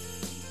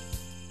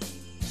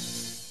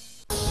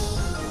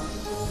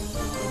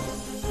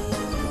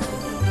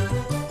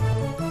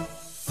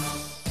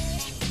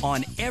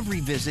 On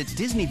every visit,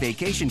 Disney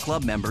Vacation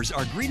Club members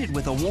are greeted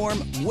with a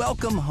warm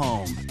welcome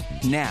home.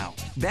 Now,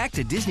 back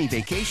to Disney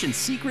Vacation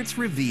Secrets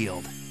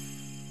Revealed.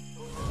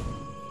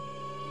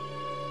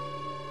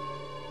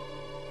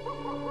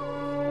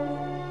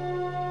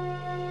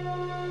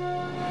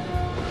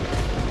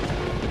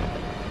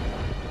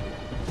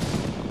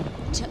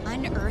 To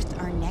unearth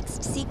our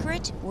next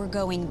secret, we're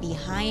going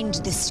behind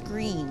the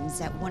screens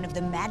at one of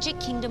the Magic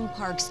Kingdom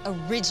Park's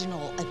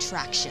original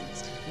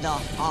attractions, the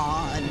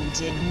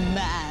Haunted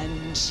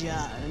Mansion.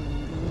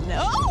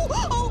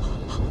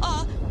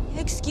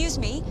 Excuse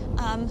me.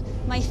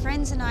 My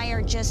friends and I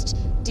are just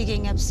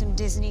digging up some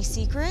Disney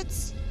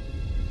secrets.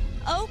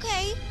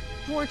 Okay,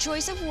 poor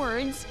choice of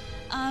words.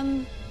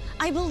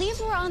 I believe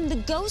we're on the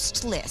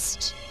ghost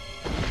list.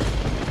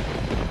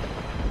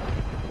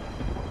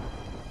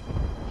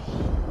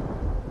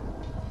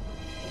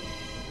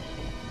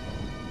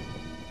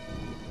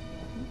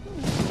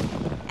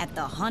 At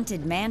the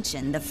Haunted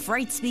Mansion, the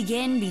frights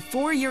begin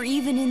before you're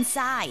even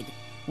inside.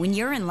 When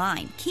you're in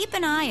line, keep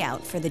an eye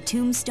out for the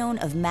tombstone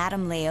of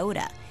Madame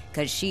Leota,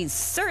 because she's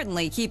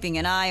certainly keeping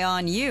an eye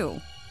on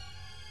you.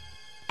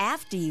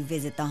 After you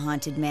visit the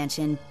Haunted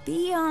Mansion,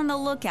 be on the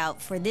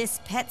lookout for this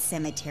pet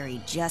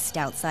cemetery just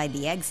outside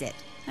the exit.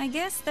 I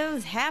guess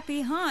those happy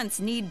haunts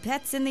need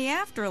pets in the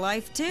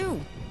afterlife, too.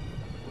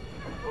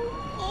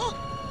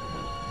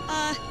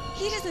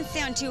 He doesn't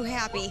sound too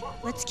happy.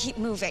 Let's keep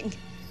moving.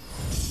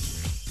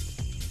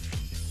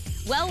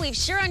 Well, we've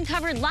sure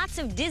uncovered lots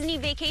of Disney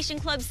Vacation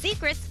Club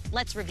secrets.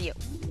 Let's review.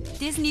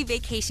 Disney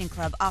Vacation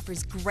Club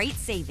offers great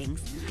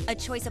savings, a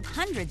choice of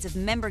hundreds of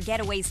member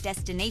getaways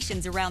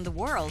destinations around the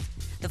world,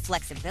 the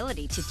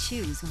flexibility to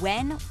choose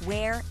when,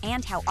 where,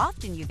 and how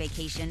often you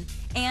vacation,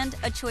 and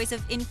a choice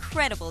of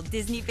incredible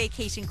Disney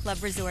Vacation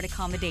Club resort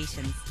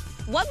accommodations.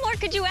 What more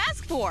could you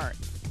ask for?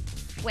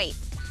 Wait,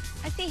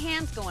 I see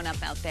hands going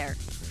up out there.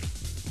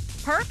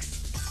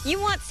 Perks? You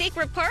want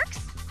secret perks?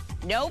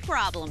 No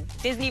problem.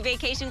 Disney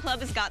Vacation Club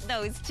has got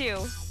those too.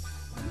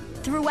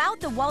 Throughout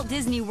the Walt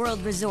Disney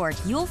World Resort,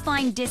 you'll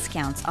find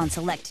discounts on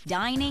select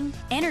dining,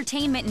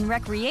 entertainment and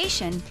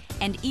recreation,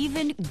 and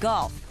even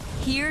golf.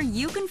 Here,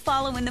 you can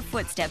follow in the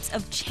footsteps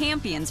of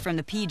champions from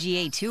the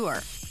PGA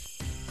Tour.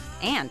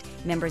 And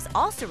members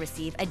also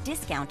receive a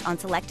discount on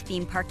select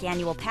theme park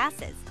annual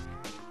passes.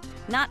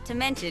 Not to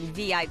mention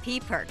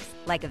VIP perks,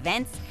 like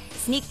events,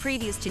 sneak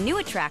previews to new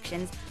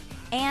attractions,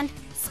 and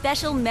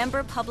special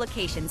member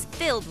publications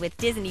filled with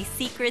Disney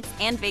secrets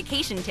and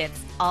vacation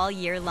tips all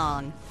year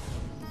long.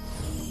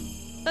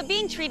 But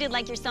being treated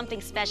like you're something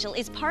special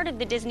is part of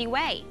the Disney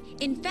way.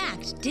 In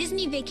fact,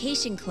 Disney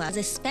Vacation Club has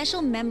a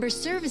special member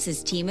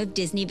services team of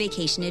Disney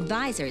Vacation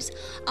Advisors,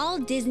 all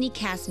Disney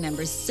cast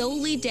members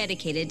solely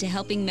dedicated to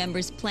helping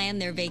members plan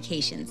their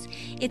vacations.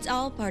 It's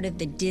all part of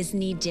the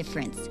Disney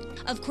difference.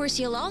 Of course,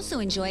 you'll also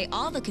enjoy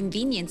all the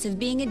convenience of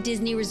being a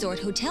Disney Resort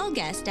hotel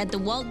guest at the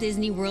Walt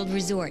Disney World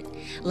Resort,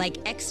 like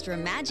extra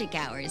magic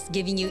hours,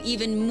 giving you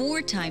even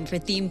more time for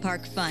theme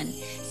park fun,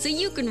 so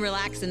you can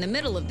relax in the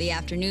middle of the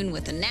afternoon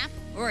with a nap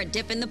or a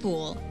dip in the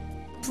pool.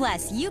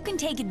 Plus, you can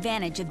take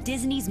advantage of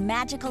Disney's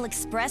Magical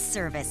Express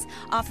service,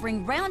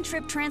 offering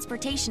round-trip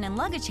transportation and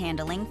luggage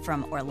handling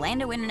from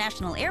Orlando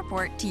International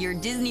Airport to your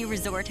Disney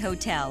Resort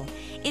hotel.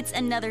 It's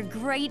another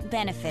great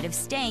benefit of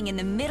staying in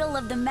the middle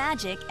of the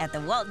magic at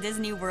the Walt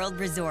Disney World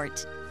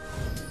Resort.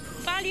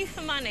 Value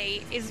for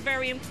money is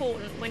very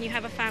important when you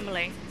have a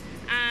family,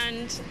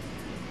 and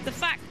the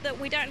fact that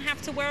we don't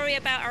have to worry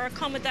about our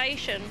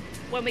accommodation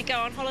when we go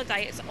on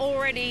holiday, it's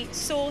already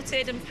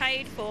sorted and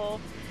paid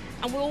for,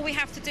 and all we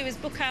have to do is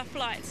book our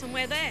flights and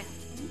we're there.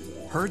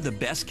 Heard the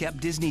best-kept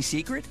Disney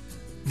secret?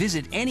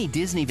 Visit any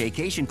Disney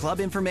Vacation Club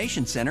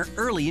information center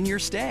early in your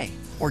stay,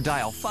 or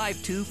dial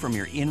 52 from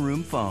your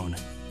in-room phone.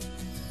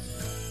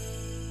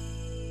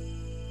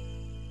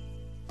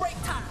 Break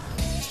time.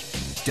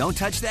 Don't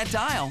touch that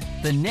dial.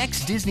 The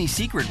next Disney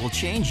secret will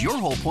change your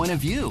whole point of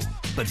view.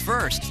 But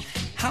first,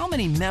 how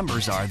many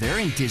members are there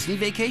in Disney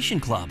Vacation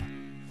Club?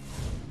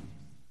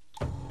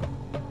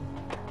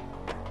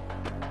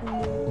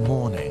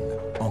 Morning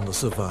on the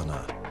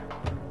savannah.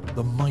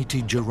 The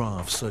mighty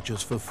giraffe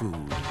searches for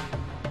food.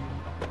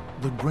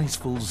 The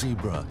graceful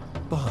zebra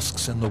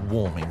basks in the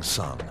warming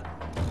sun.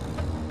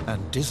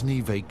 And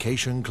Disney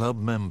Vacation Club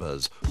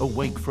members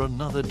awake for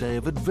another day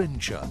of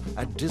adventure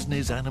at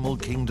Disney's Animal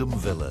Kingdom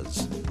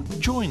villas.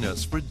 Join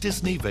us for a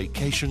Disney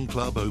Vacation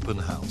Club open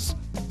house,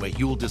 where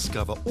you'll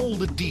discover all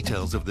the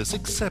details of this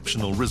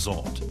exceptional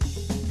resort.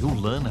 You'll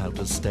learn how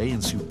to stay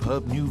in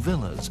superb new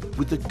villas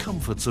with the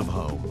comforts of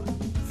home.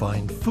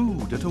 Find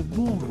food at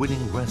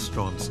award-winning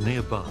restaurants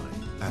nearby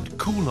and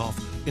cool off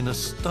in a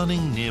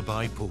stunning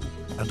nearby pool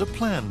and a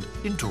planned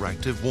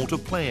interactive water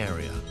play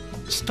area.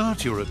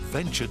 Start your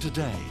adventure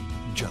today.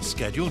 Just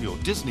schedule your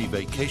Disney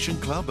Vacation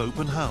Club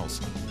open house.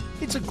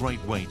 It's a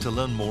great way to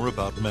learn more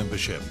about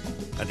membership,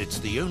 and it's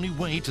the only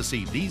way to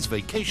see these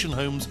vacation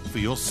homes for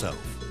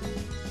yourself.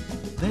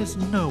 There's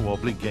no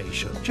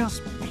obligation,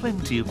 just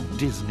plenty of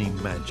Disney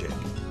magic.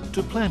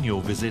 To plan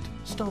your visit,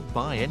 stop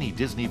by any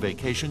Disney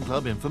Vacation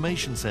Club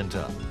information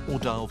center or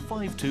dial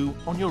 52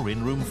 on your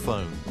in-room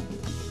phone.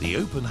 The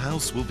open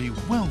house will be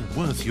well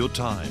worth your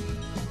time,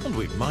 and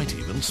we might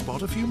even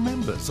spot a few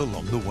members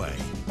along the way.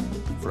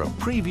 For a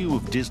preview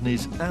of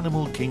Disney's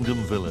Animal Kingdom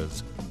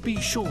villas,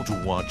 be sure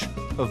to watch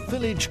A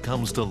Village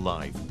Comes to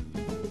Life.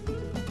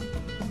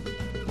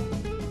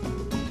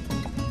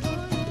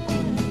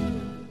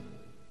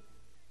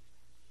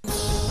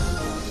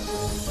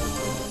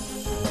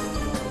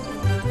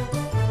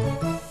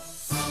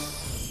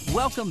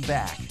 Welcome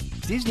back.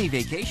 Disney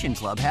Vacation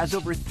Club has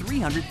over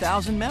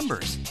 300,000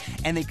 members,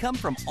 and they come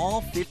from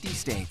all 50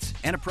 states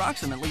and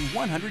approximately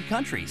 100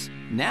 countries.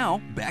 Now,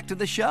 back to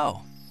the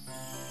show.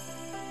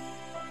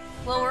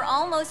 Well, we're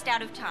almost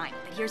out of time,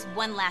 but here's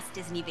one last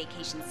Disney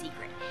vacation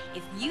secret.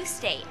 If you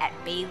stay at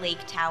Bay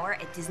Lake Tower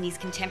at Disney's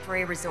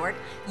Contemporary Resort,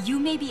 you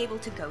may be able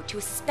to go to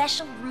a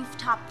special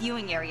rooftop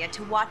viewing area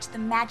to watch the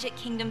Magic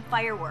Kingdom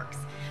fireworks.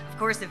 Of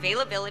course,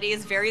 availability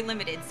is very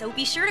limited, so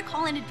be sure to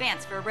call in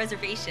advance for a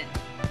reservation.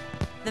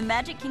 The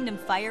Magic Kingdom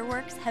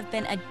fireworks have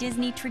been a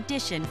Disney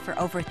tradition for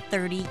over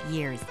 30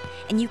 years,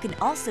 and you can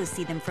also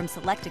see them from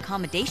select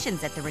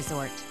accommodations at the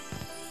resort.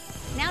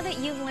 Now that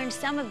you've learned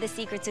some of the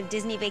secrets of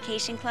Disney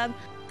Vacation Club,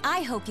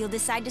 I hope you'll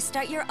decide to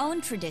start your own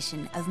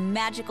tradition of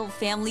magical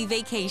family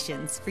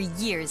vacations for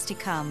years to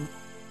come.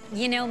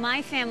 you know,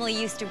 my family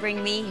used to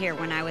bring me here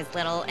when I was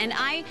little, and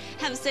I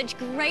have such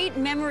great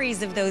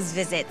memories of those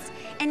visits.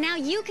 And now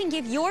you can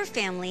give your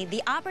family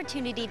the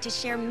opportunity to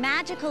share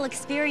magical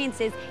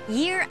experiences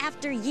year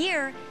after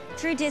year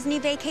through Disney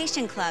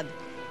Vacation Club.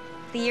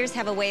 The years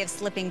have a way of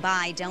slipping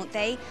by, don't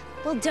they?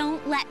 Well,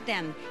 don't let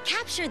them.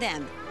 Capture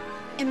them.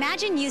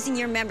 Imagine using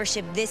your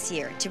membership this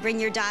year to bring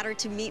your daughter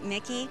to meet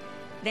Mickey,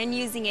 then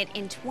using it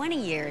in 20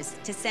 years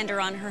to send her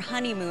on her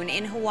honeymoon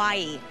in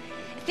Hawaii.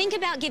 Think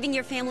about giving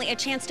your family a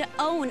chance to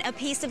own a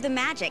piece of the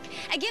magic,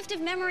 a gift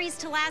of memories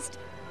to last,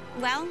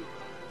 well,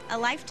 a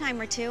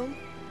lifetime or two.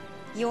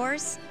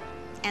 Yours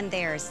and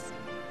theirs.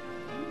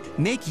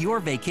 Make your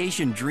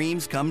vacation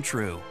dreams come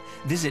true.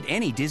 Visit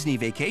any Disney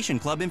Vacation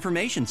Club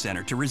Information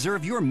Center to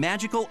reserve your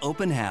magical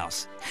open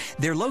house.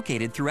 They're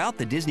located throughout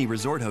the Disney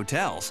Resort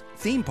hotels,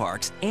 theme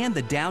parks, and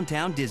the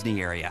downtown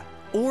Disney area.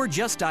 Or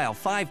just dial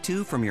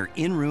 52 from your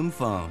in-room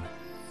phone.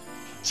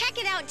 Check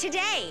it out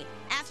today.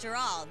 After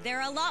all,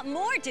 there are a lot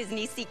more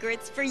Disney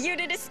secrets for you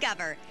to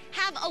discover.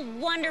 Have a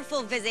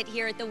wonderful visit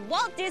here at the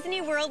Walt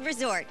Disney World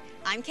Resort.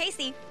 I'm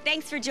Casey.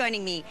 Thanks for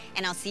joining me,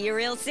 and I'll see you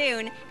real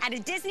soon at a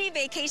Disney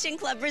Vacation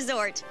Club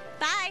Resort.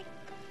 Bye.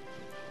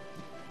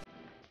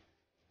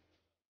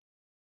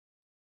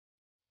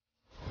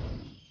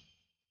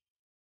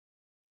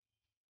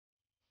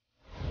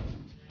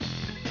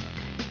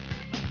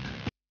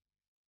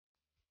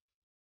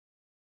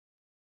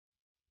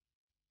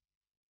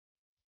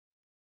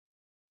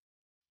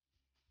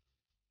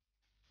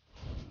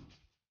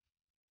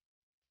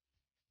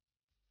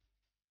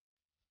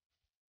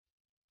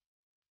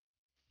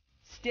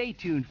 Stay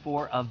tuned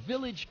for A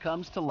Village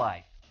Comes to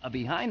Life, a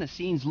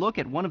behind-the-scenes look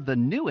at one of the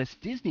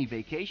newest Disney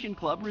Vacation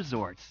Club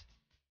resorts.